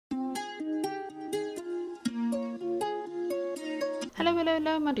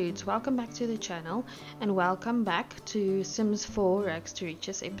Hello my dudes, welcome back to the channel and welcome back to Sims 4 Rags to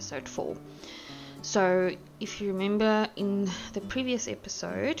Riches episode 4. So if you remember in the previous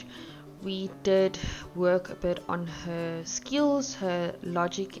episode we did work a bit on her skills, her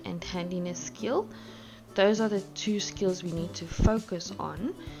logic and handiness skill. Those are the two skills we need to focus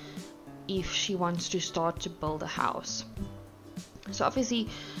on if she wants to start to build a house. So obviously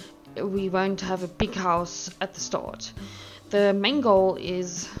we won't have a big house at the start. The main goal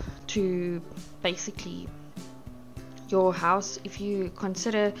is to basically your house, if you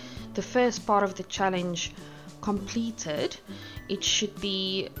consider the first part of the challenge completed, it should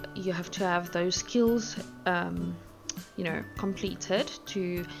be you have to have those skills completed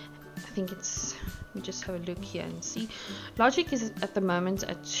to, I think it's, let me just have a look here and see. Logic is at the moment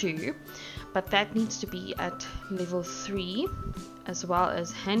at 2, but that needs to be at level 3, as well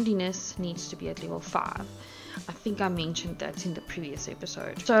as handiness needs to be at level 5. I think I mentioned that in the previous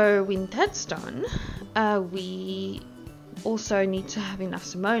episode. So when that's done, we also need to have enough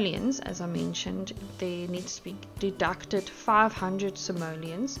simoleons. As I mentioned, there needs to be deducted 500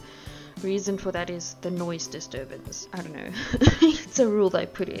 simoleons. Reason for that is the noise disturbance. I don't know. It's a rule they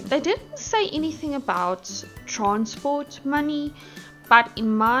put in. They didn't say anything about transport money, but in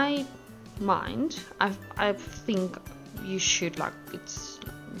my mind, I think you should, like, it's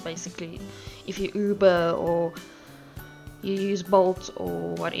basically if you Uber or you use Bolt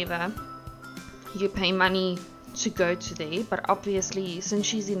or whatever, you pay money to go to there. But obviously since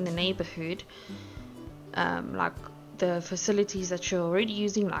she's in the neighborhood, like the facilities that you're already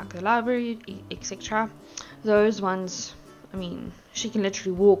using, like the library, etc., those ones, I mean, she can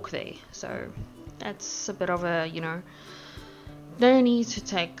literally walk there, so that's a bit of a, no need to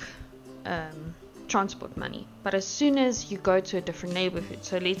take transport money. But as soon as you go to a different neighborhood,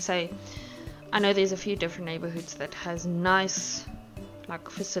 so let's say, I know there's a few different neighborhoods that has nice like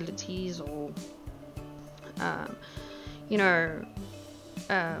facilities or a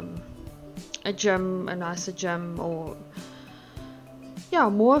gym, a nicer gym, or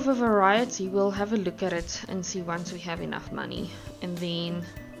more of a variety. We'll have a look at it and see once we have enough money, and then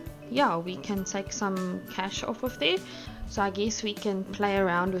we can take some cash off of there. So I guess we can play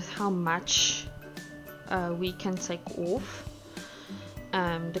around with how much we can take off,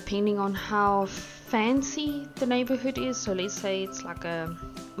 depending on how fancy the neighborhood is. So let's say it's like a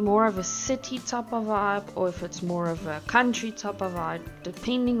more of a city type of vibe, or if it's more of a country type of vibe,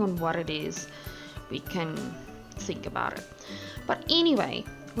 depending on what it is, we can think about it. But anyway,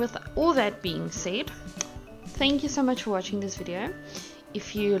 with all that being said, thank you so much for watching this video.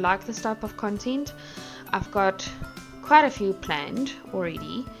 If you like this type of content, I've got quite a few planned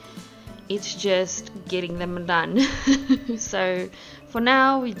already. It's just getting them done. So for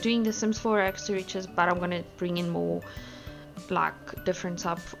now we're doing the Sims 4 Rags to Riches, but I'm gonna bring in more like different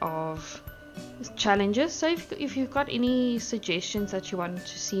type of challenges. So if you've got any suggestions that you want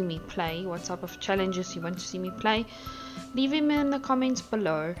to see me play, what type of challenges you want to see me play, leave them in the comments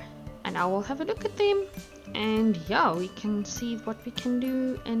below and I will have a look at them, and we can see what we can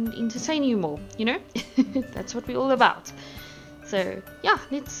do and entertain you more, that's what we're all about. So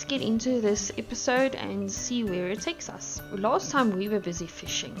let's get into this episode and see where it takes us. Last time we were busy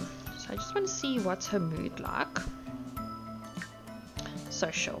fishing, so I just want to see what's her mood like.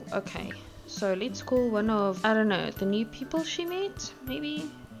 Social, okay, so let's call one of, I don't know, the new people she met, maybe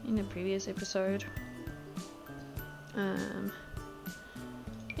in the previous episode.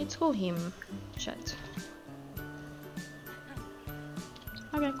 Let's call him. Chat.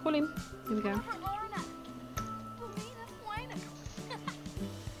 Okay, call him. Here we go.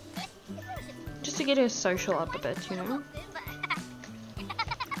 Just to get her social up a bit,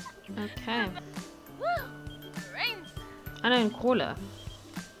 Okay. I don't call her.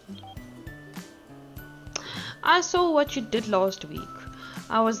 I saw what you did last week.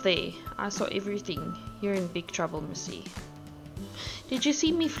 I was there. I saw everything. You're in big trouble, Missy. Did you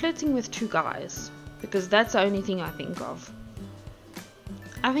see me flirting with 2 guys? Because that's the only thing I think of.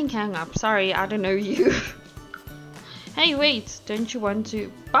 I think hang up. Sorry, I don't know you. Hey, wait. Don't you want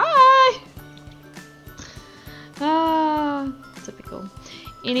to... Bye! Typical.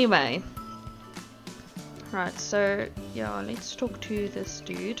 Anyway. Right, so let's talk to this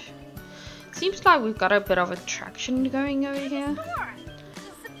dude. Seems like we've got a bit of attraction going over here.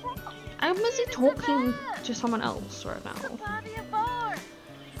 I'm busy talking to someone else right now.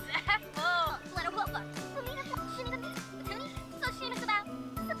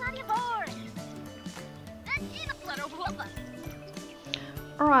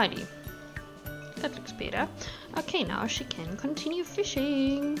 Alrighty. That looks better. Okay, now she can continue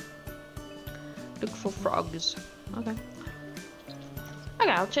fishing. Look for frogs. Okay.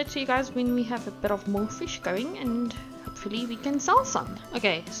 Okay, I'll chat to you guys when we have a bit of more fish going, and hopefully we can sell some.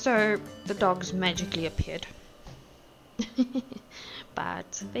 Okay, so the dogs magically appeared.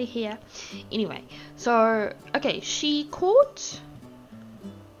 But they're here. Anyway, so, okay, she caught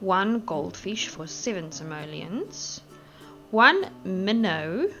 1 goldfish for 7 simoleons, 1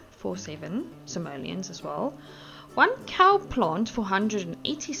 minnow for 7 simoleons as well, 1 cow plant for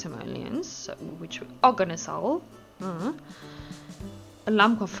 180 simoleons, so, which we are gonna sell. A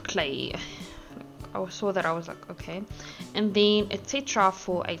lump of clay. I saw that, I was like, okay. And then a tetra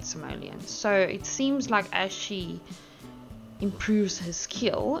for 8 simoleons. So it seems like as she improves her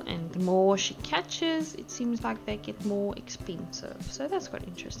skill and the more she catches, it seems like they get more expensive. So that's quite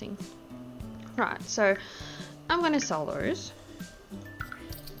interesting. Right, so I'm gonna sell those.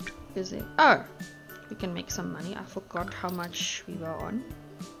 Is it? Oh, we can make some money. I forgot how much we were on.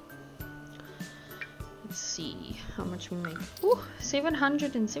 Let's see how much we make. Ooh,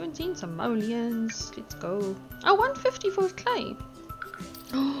 717 simoleons. Let's go. Oh, 150 for clay.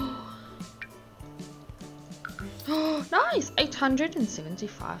 Oh, nice.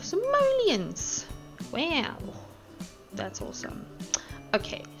 875 simoleons. Wow, that's awesome.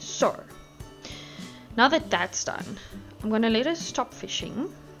 Okay, so now that that's done, I'm gonna let her stop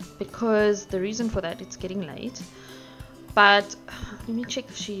fishing, because the reason for that, it's getting late. But let me check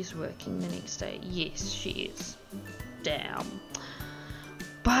if she's working the next day. Yes, she is. Damn.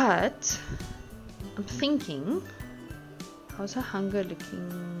 But I'm thinking, how's her hunger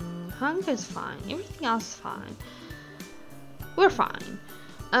looking? Hunger's fine. Everything else is fine. We're fine.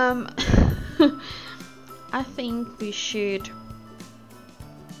 I think we should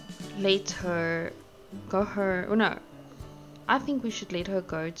let her go I think we should let her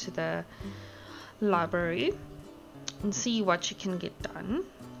go to the library and see what she can get done.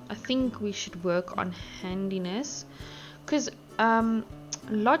 I think we should work on handiness, because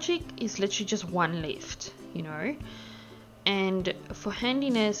logic is literally just 1 left, you know, and for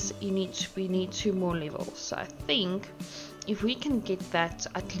handiness we need 2 more levels. So I think if we can get that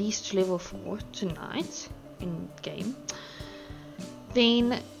at least to level 4 tonight in game,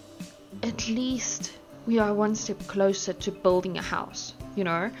 then at least we are 1 step closer to building a house, you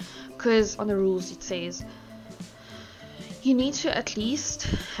know, because on the rules it says you need to at least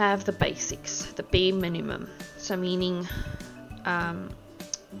have the basics, the bare minimum. So meaning 2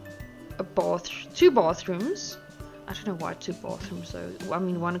 bathrooms. I don't know why 2 bathrooms though. I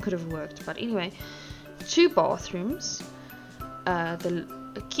mean, 1 could have worked, but anyway, 2 bathrooms,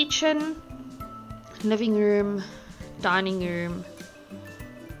 the kitchen, living room, dining room,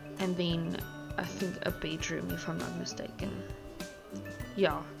 and then I think a bedroom, if I'm not mistaken.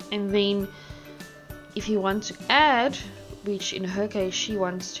 Yeah, and then if you want to add, which in her case she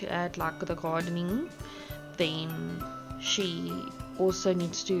wants to add like the gardening, then she also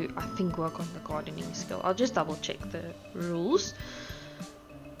needs to, I think, work on the gardening skill. I'll just double check the rules,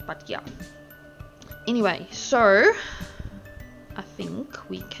 but yeah. Anyway, so I think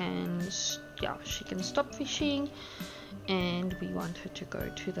we can, yeah, she can stop fishing, and we want her to go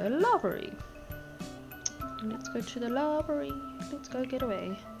to the library. Let's go to the library. Let's go get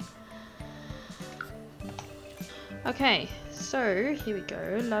away. Okay, so here we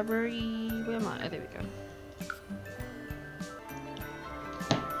go. Library. Where am I? Oh, there we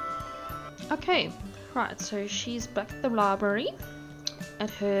go. Okay, right. So she's back at the library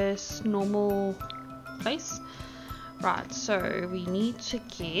at her normal place. Right. So we need to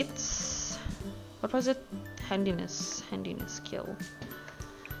get, what was it? Handiness skill.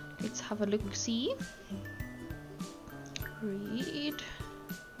 Let's have a look. See. Read.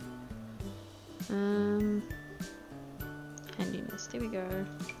 Handiness, there we go.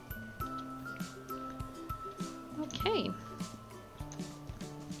 Okay.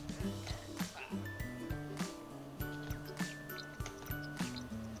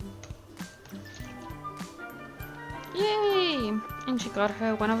 Yay! And she got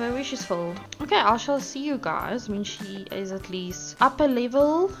her one of her wishes filled. Okay, I shall see you guys when she is at least upper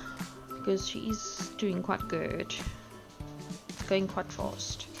level, because she is doing quite good. It's going quite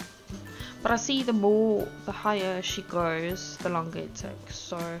fast. But I see the higher she goes, the longer it takes.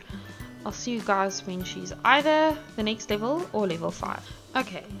 So I'll see you guys when she's either the next level or level 5.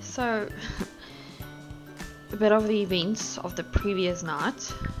 Okay, so a bit of the events of the previous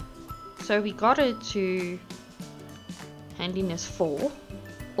night. So we got her to handiness 4.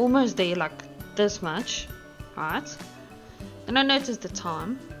 Almost there, like this much, right? Then I noticed the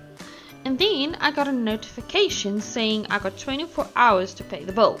time. And then I got a notification saying I got 24 hours to pay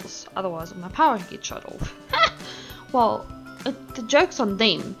the bills, otherwise my power gets shut off. Well, the joke's on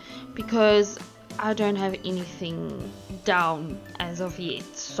them, because I don't have anything down as of yet,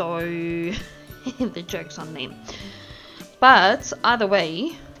 so the joke's on them. But either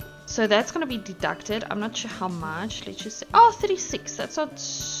way, so that's going to be deducted. I'm not sure how much. Let's just say, oh, 36. That's not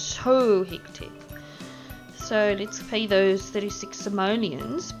so hectic. So let's pay those 36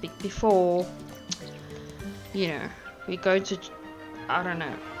 simoleons before, you know, we go to, I don't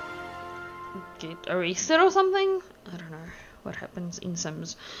know, get arrested or something. I don't know what happens in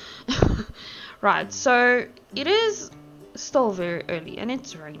Sims. Right, so it is still very early and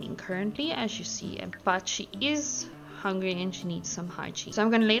it's raining currently, as you see, but she is hungry and she needs some hygiene. So I'm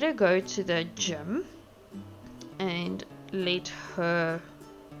going to let her go to the gym and let her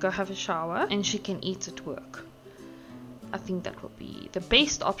go have a shower, and she can eat at work. I think that will be the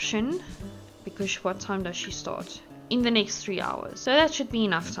best option, because what time does she start? In the next 3 hours. So that should be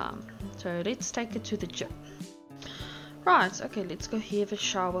enough time. So let's take her to the gym. Right, okay, let's go have a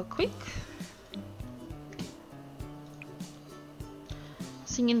shower quick.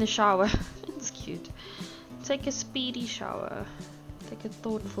 Sing in the shower. It's cute. Take a speedy shower. Take a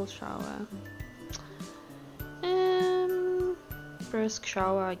thoughtful shower. Brisk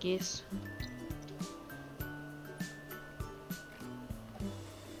shower, I guess.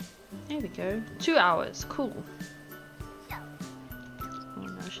 There we go. 2 hours. Cool. Oh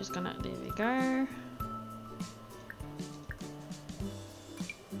no, she's gonna. There we go.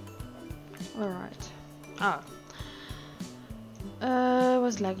 Alright. Ah.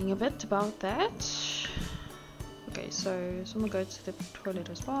 Was lagging a bit about that. Okay, so I'm gonna go to the toilet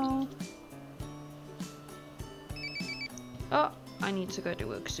as well. Oh, I need to go to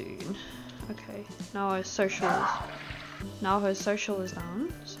work soon. Okay, now her social is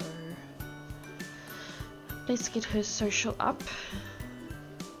down, so let's get her social up.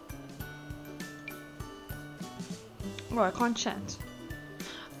 Oh, I can't chat.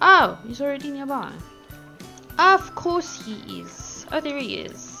 Oh, he's already nearby. Of course he is. Oh, there he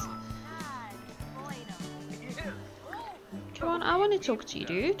is. Come on, I want to talk to you,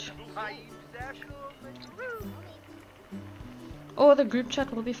 dude. Or the group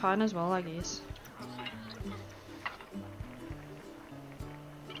chat will be fine as well, I guess.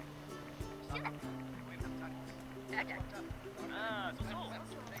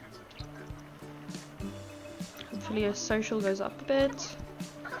 Hopefully a social goes up a bit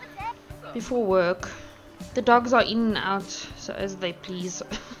before work. The dogs are in and out, so as they please.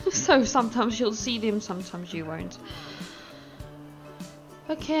 So sometimes you'll see them, sometimes you won't.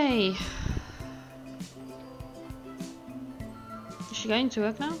 Okay. Is she going to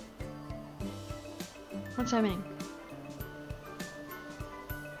work now? What's happening?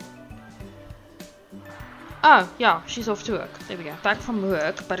 Oh, yeah, she's off to work. There we go. Back from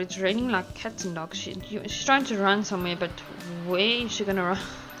work, but it's raining like cats and dogs. She's trying to run somewhere, but where is she gonna run?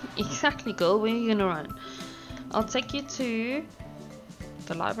 Exactly, girl. Where are you gonna run? I'll take you to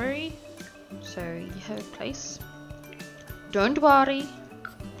the library, so you have a place. Don't worry.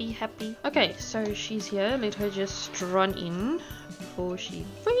 Be happy. Okay, so she's here. Let her just run in before she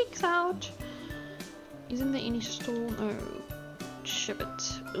freaks out. Isn't there any stall? No.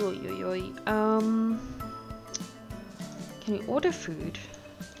 Shibbit. Oi, oi, oi. Can we order food?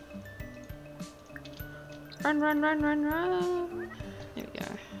 Run, run, run, run, run. There we go.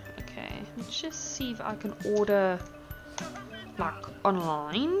 Okay, let's just see if I can order like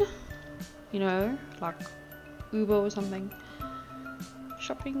online. You know, like Uber or something.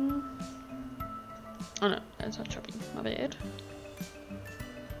 Shopping. Oh no, that's not shopping. My bad.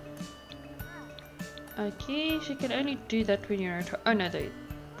 Okay, she can only do that when you're at home. Oh no, they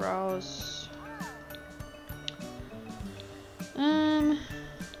browse.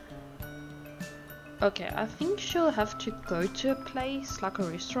 Okay, I think she'll have to go to a place like a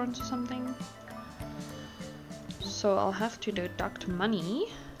restaurant or something. So I'll have to deduct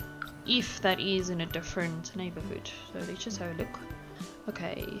money if that is in a different neighborhood. So let's just have a look.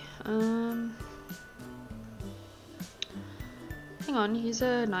 Okay, hang on, here's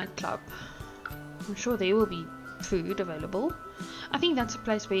a nightclub. I'm sure there will be food available. I think that's a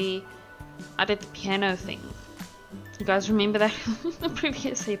place where I did the piano thing. You guys remember that in the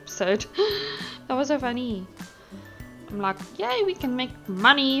previous episode? That was so funny. I'm like, yay, we can make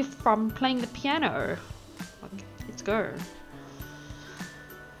money from playing the piano. Okay, let's go.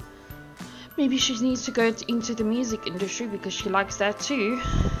 Maybe she needs to go into the music industry because she likes that too.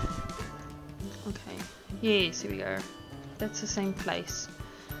 Okay, yes, here we go. That's the same place.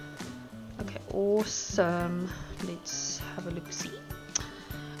 Okay, awesome. Let's have a look see.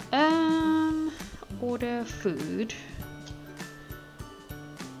 Order food.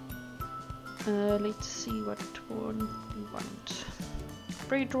 Let's see what one we want.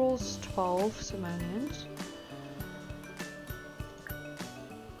 bread rolls, 12 simoleons.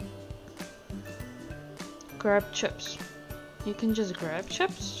 Grab chips. You can just grab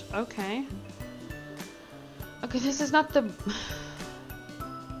chips? Okay. Okay, this is not the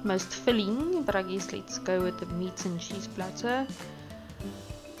most filling, but I guess let's go with the meat and cheese platter.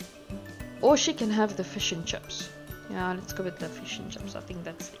 Or she can have the fish and chips. Yeah, let's go with the fish and chips. I think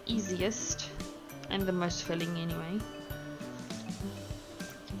that's the easiest and the most filling anyway.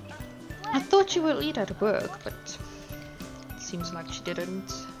 I thought she will eat at work, but it seems like she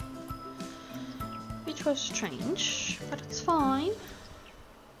didn't. Which was strange, but it's fine.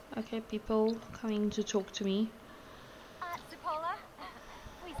 Okay, people coming to talk to me.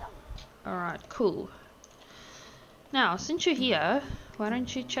 Alright, cool. Now, since you're here, why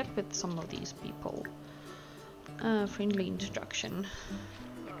don't you chat with some of these people? Friendly introduction.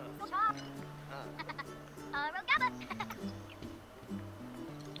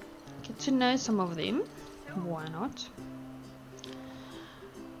 Get to know some of them. Why not?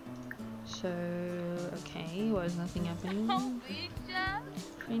 So, okay, why is nothing happening?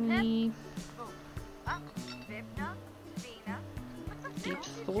 Friendly. Deep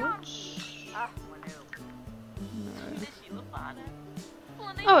thoughts. No.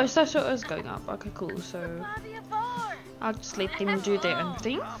 Oh, so it was going up. Okay, cool. So I'll just let them do their own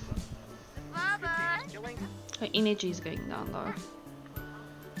thing. Her energy is going down though.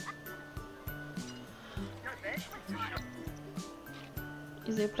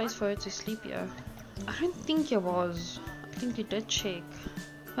 Is there a place for her to sleep here? I don't think there was. I think you did check.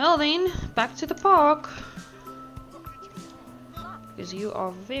 Well then, back to the park. Because you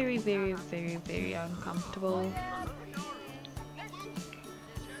are very, very, very, very uncomfortable.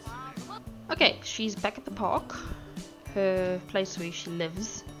 Okay, she's back at the park. Her place where she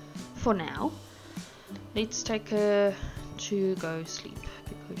lives. For now. Let's take her to go sleep.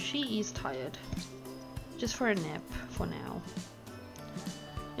 Because she is tired. Just for a nap for now.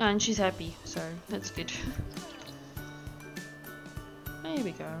 Yeah, and she's happy, so that's good. There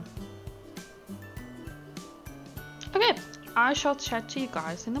we go. Okay, I shall chat to you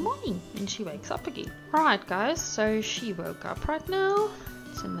guys in the morning when she wakes up again. Right guys, so she woke up right now.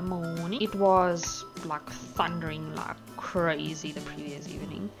 It's in the morning. It was like thundering like crazy the previous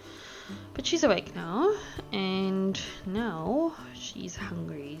evening. But she's awake now, and now she's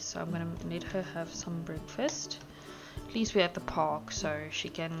hungry, so I'm gonna let her have some breakfast. At least we're at the park, so she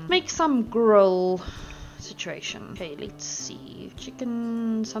can make some grill situation. Okay, let's see.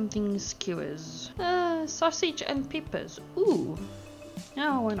 Chicken something skewers. Sausage and peppers. Ooh.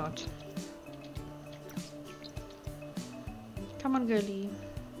 Yeah, why not? Come on, girlie.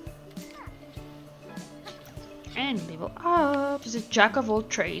 And level up. She's a jack of all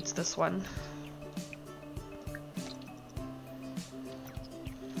trades, this one.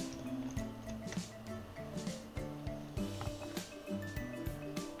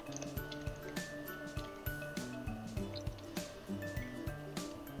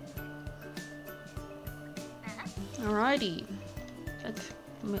 Alrighty, that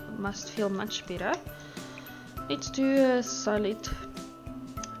must feel much better. Let's do a solid.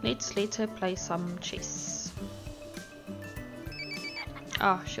 Let's let her play some chess.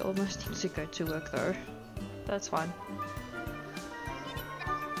 Ah, she almost needs to go to work though. That's fine.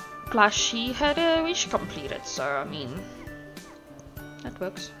 Plus she had a wish completed, so I mean, that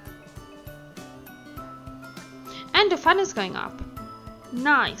works. And the fun is going up.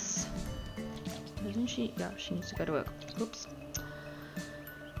 Nice. Doesn't she? Yeah, she needs to go to work. Oops.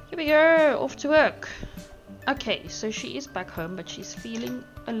 Here we go, off to work. Okay, so she is back home, but she's feeling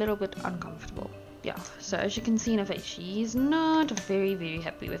a little bit uncomfortable. Yeah, so as you can see in her face, she is not very, very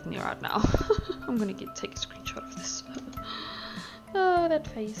happy with me right now. I'm gonna take a screenshot of this. Oh, that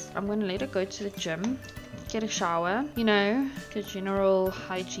face. I'm gonna let her go to the gym, get a shower, you know, the general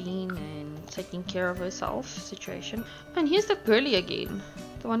hygiene and taking care of herself situation. And here's the girlie again.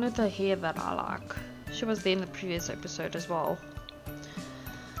 The one with the hair that I like. She was there in the previous episode as well.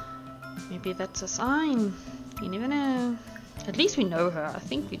 Maybe that's a sign. You never know. At least we know her. I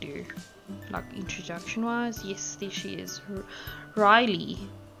think we do. Like introduction wise. Yes, there she is. Riley.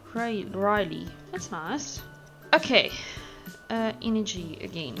 Riley. That's nice. Okay. Energy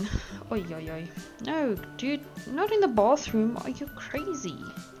again. Oi, oi, oi. No, dude. Not in the bathroom. Are you crazy?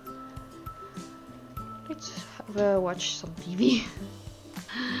 Let's have a watch some TV.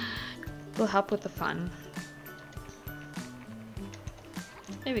 Will help with the fun.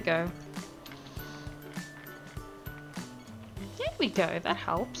 There we go. There we go, that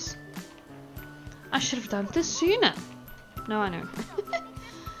helps. I should have done this sooner. No, I know.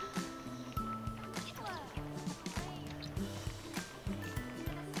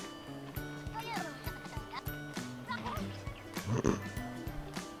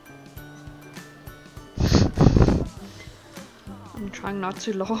 I'm trying not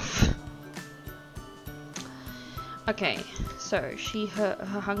to laugh. Okay, so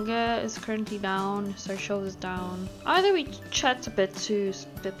her hunger is currently down, social is down. Either we chat a bit to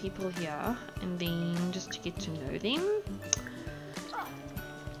the people here and then just to get to know them.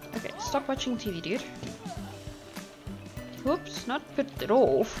 Okay, stop watching TV, dude. Whoops, not put it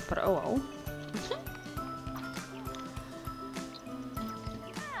off, but oh well.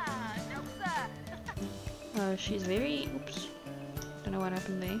 She's very, oops, don't know what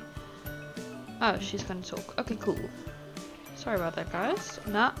happened there. Oh, she's gonna talk. Okay, cool. Sorry about that, guys.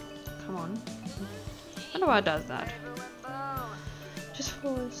 Nah, come on. I wonder why it does that. Just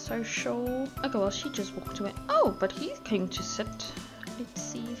for social. Okay, well, she just walked away. Oh, but he's going to sit. Let's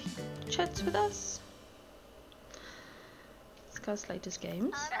see if he chats with us. Discuss latest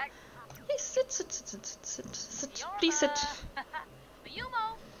games. Yes, sit. Please sit.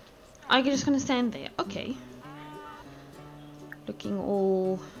 I'm just gonna stand there. Okay. Looking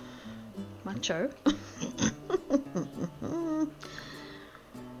all macho.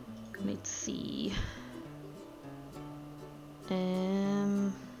 Let's see.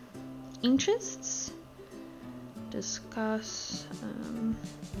 Interests. Discuss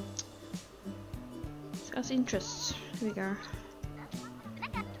interests. Here we go.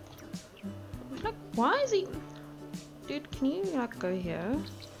 Like, why is he? Dude, can you like go here?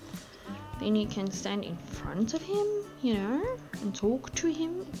 Then you can stand in front of him, you know, and talk to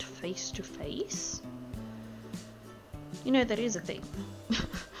him face to face. You know, that is a thing.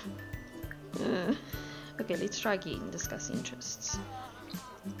 Okay, let's try again. Discuss interests.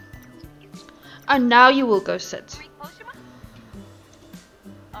 And now you will go sit.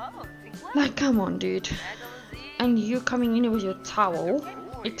 Like, come on, dude. And you coming in with your towel.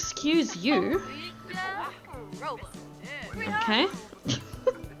 Excuse you. Okay.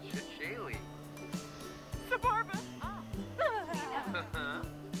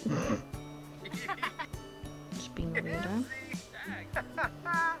 Just being a weirdo.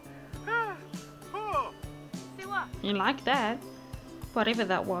 You like that? Whatever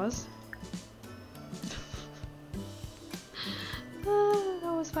that was.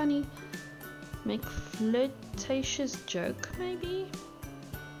 That was funny. Make flirtatious joke, maybe?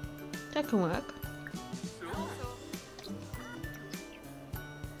 That can work.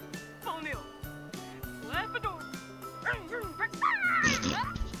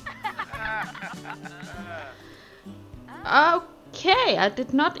 Okay, I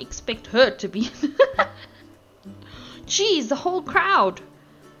did not expect her to be. Jeez, the whole crowd.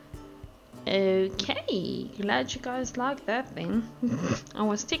 Okay, glad you guys like that then. I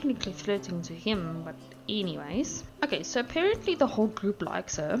was technically flirting to him, but anyways. Okay, so apparently the whole group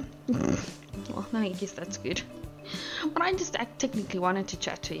likes her. Well, I guess that's good. But I just technically wanted to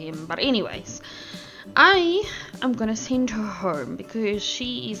chat to him. But anyways, I am gonna send her home because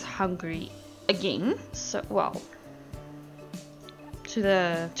she is hungry again. So, well, to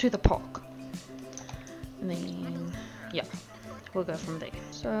the park. And then, yeah. We'll go from there.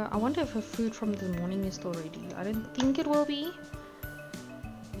 So I wonder if her food from the morning is still ready. I don't think it will be.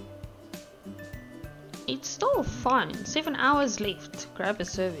 It's still fine. 7 hours left. Grab a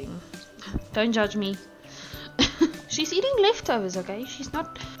serving. Don't judge me. She's eating leftovers, okay? She's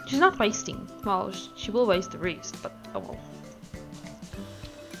not wasting. Well, she will waste the rest, but oh well.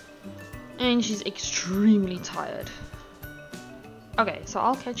 And she's extremely tired. Okay, so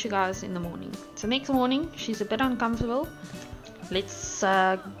I'll catch you guys in the morning. So next morning, she's a bit uncomfortable. Let's,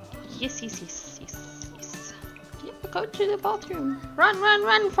 yes. Yep, go to the bathroom.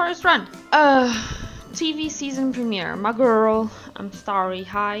 Run, Forrest, run. TV season premiere. My girl, I'm sorry,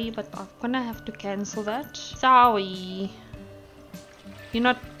 hi, but I'm gonna have to cancel that. Sorry. You're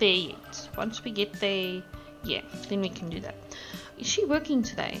not there yet. Once we get there, yeah, then we can do that. Is she working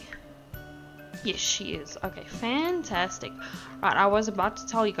today? Yes, she is. Okay, fantastic. Right, I was about to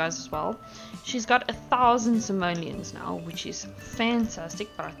tell you guys as well. She's got 1,000 simoleons now, which is fantastic.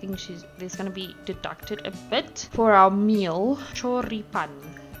 But I think there's going to be deducted a bit for our meal. Choripan.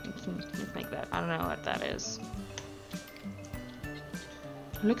 Let's make that. I don't know what that is.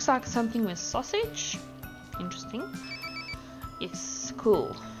 Looks like something with sausage. Interesting. Yes,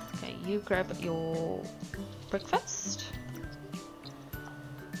 cool. Okay, you grab your breakfast.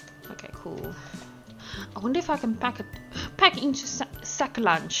 Okay, cool. I wonder if I can pack into sack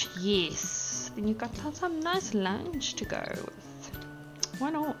lunch. Yes. Then you got some nice lunch to go with. Why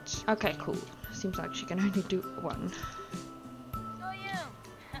not? Okay, cool. Seems like she can only do one.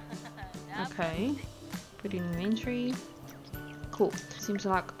 Okay. Put in inventory. cool. Seems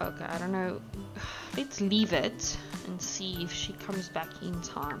like, okay, I don't know. Let's leave it and see if she comes back in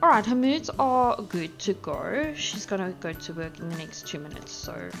time. Alright, her moods are good to go. She's gonna go to work in the next 2 minutes.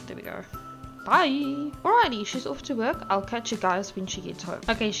 So, there we go. Bye. Alrighty, she's off to work. I'll catch you guys when she gets home.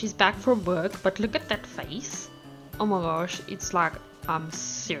 Okay, she's back from work, but look at that face. Oh my gosh, it's like, I'm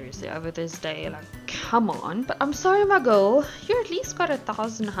seriously over this day. Like, come on. But I'm sorry, my girl. You at least got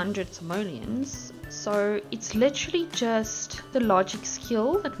 1,100 simoleons. So it's literally just the logic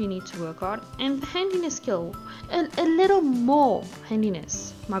skill that we need to work on and the handiness skill. A little more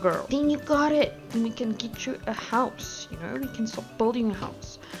handiness, my girl. Then you got it. Then we can get you a house. You know, we can start building a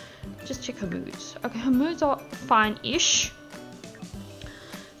house. Just check her moods. Okay, her moods are fine-ish.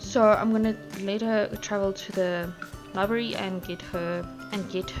 So I'm gonna let her travel to the library and get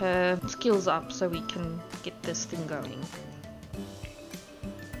her skills up so we can get this thing going.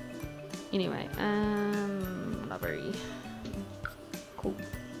 Anyway, library. Cool.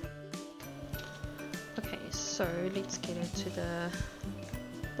 Okay, so let's get into the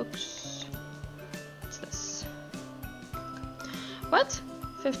books. What's this? What?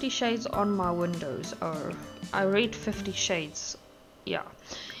 50 Shades on my windows. Oh, I read 50 Shades. Yeah.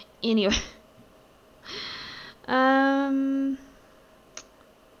 Anyway.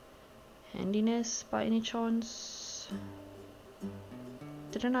 Handiness by any chance?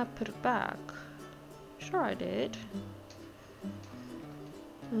 Didn't I put it back? Sure I did.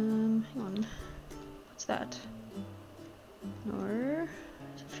 Hang on. What's that? No. There's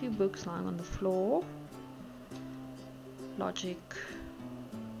a few books lying on the floor. Logic.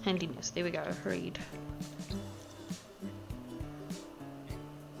 Handiness. There we go. Read.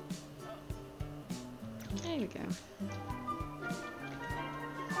 There we go.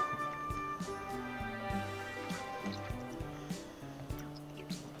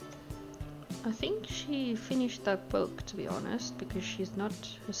 I think she finished that book, to be honest, because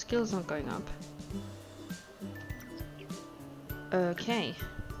her skill's not going up. Okay.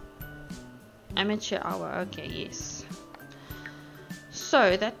 Amateur hour, okay, yes.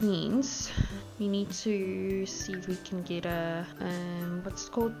 So that means we need to see if we can get a, what's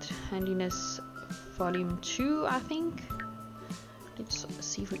it called? Handiness volume 2, I think. Let's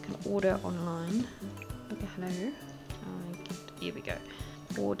see if we can order online. Okay, hello. Here we go.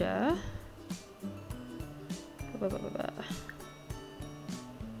 Order.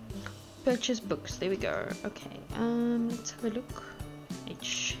 Purchase books. There we go. Okay. Let's have a look.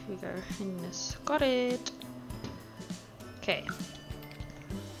 Here we go. Handiness. Got it. Okay.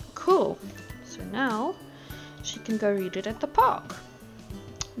 Cool. So now she can go read it at the park.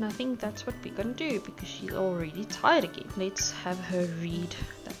 And I think that's what we're gonna do because she's already tired again. Let's have her read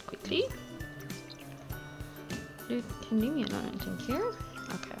that quickly. Luke, can you leave me alone? Thank you.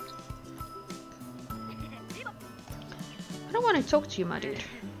 Okay. I don't want to talk to you, my dude.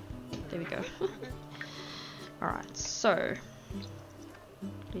 There we go. Alright, so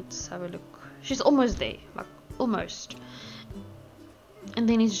let's have a look. She's almost there, like almost. And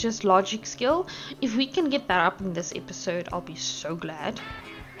then it's just logic skill. If we can get that up in this episode, I'll be so glad.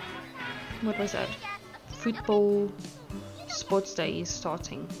 What was that? Football sports day is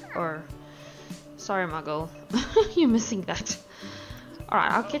starting. Or sorry, my girl, you're missing that.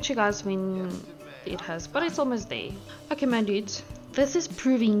 Alright, I'll catch you guys when it has, but it's almost there. Okay, my dudes, this is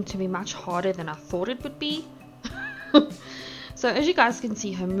proving to be much harder than I thought it would be. So as you guys can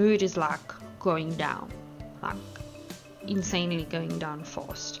see, her mood is like going down, like insanely going down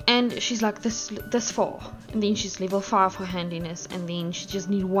fast, and she's like this far, and then she's level 5 for handiness, and then she just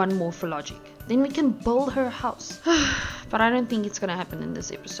need 1 more for logic. Then we can build her a house. But I don't think it's gonna happen in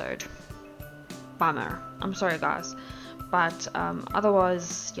this episode. Bummer. I'm sorry, guys, but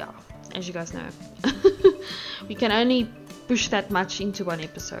otherwise, yeah, as you guys know, we can only push that much into 1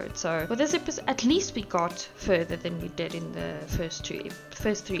 episode. So for this episode, at least we got further than we did in the first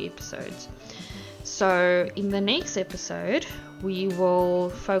 3 episodes. So in the next episode, we will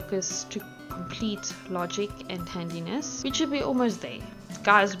focus to complete logic and handiness, which will be almost there.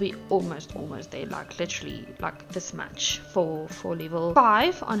 Guys, we almost there, like literally like this much for level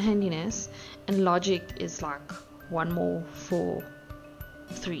 5 on handiness, and logic is like 1 more for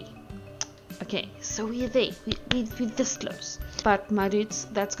 3. Okay, so we're there. We're this close. But my dudes,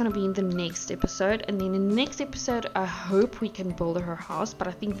 that's gonna be in the next episode. And then in the next episode, I hope we can build her house. But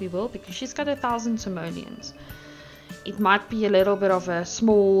I think we will, because she's got 1,000 simoleons. It might be a little bit of a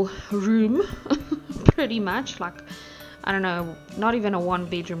small room, pretty much. Like, I don't know, not even a 1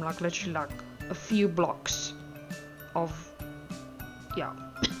 bedroom, like literally like a few blocks of, yeah.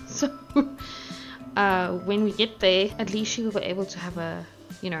 So when we get there, at least she will be able to have a,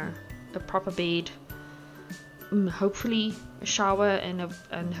 you know, a proper bed, hopefully a shower and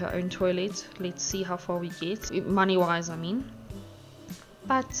her own toilet. Let's see how far we get, money wise, I mean.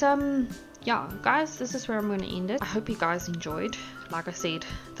 But yeah, guys, this is where I'm going to end it. I hope you guys enjoyed. Like I said,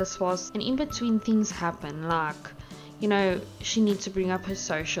 this was an in-between things happen, like, you know, she needs to bring up her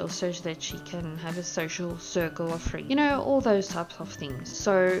social so that she can have a social circle of friends, you know, all those types of things.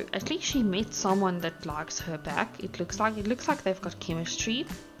 So at least she met someone that likes her back. It looks like they've got chemistry,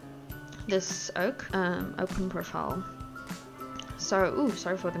 this oak. Open profile. So, ooh,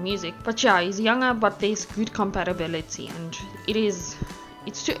 sorry for the music, but yeah, he's younger, but there's good compatibility, and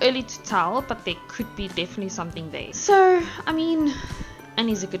it's too early to tell, but there could be definitely something there. So, I mean, and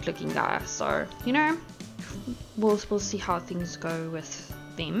he's a good looking guy, so, you know, we'll see how things go with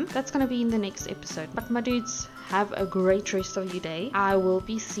them. That's gonna be in the next episode. But my dudes, have a great rest of your day. I will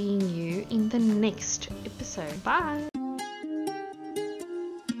be seeing you in the next episode. Bye.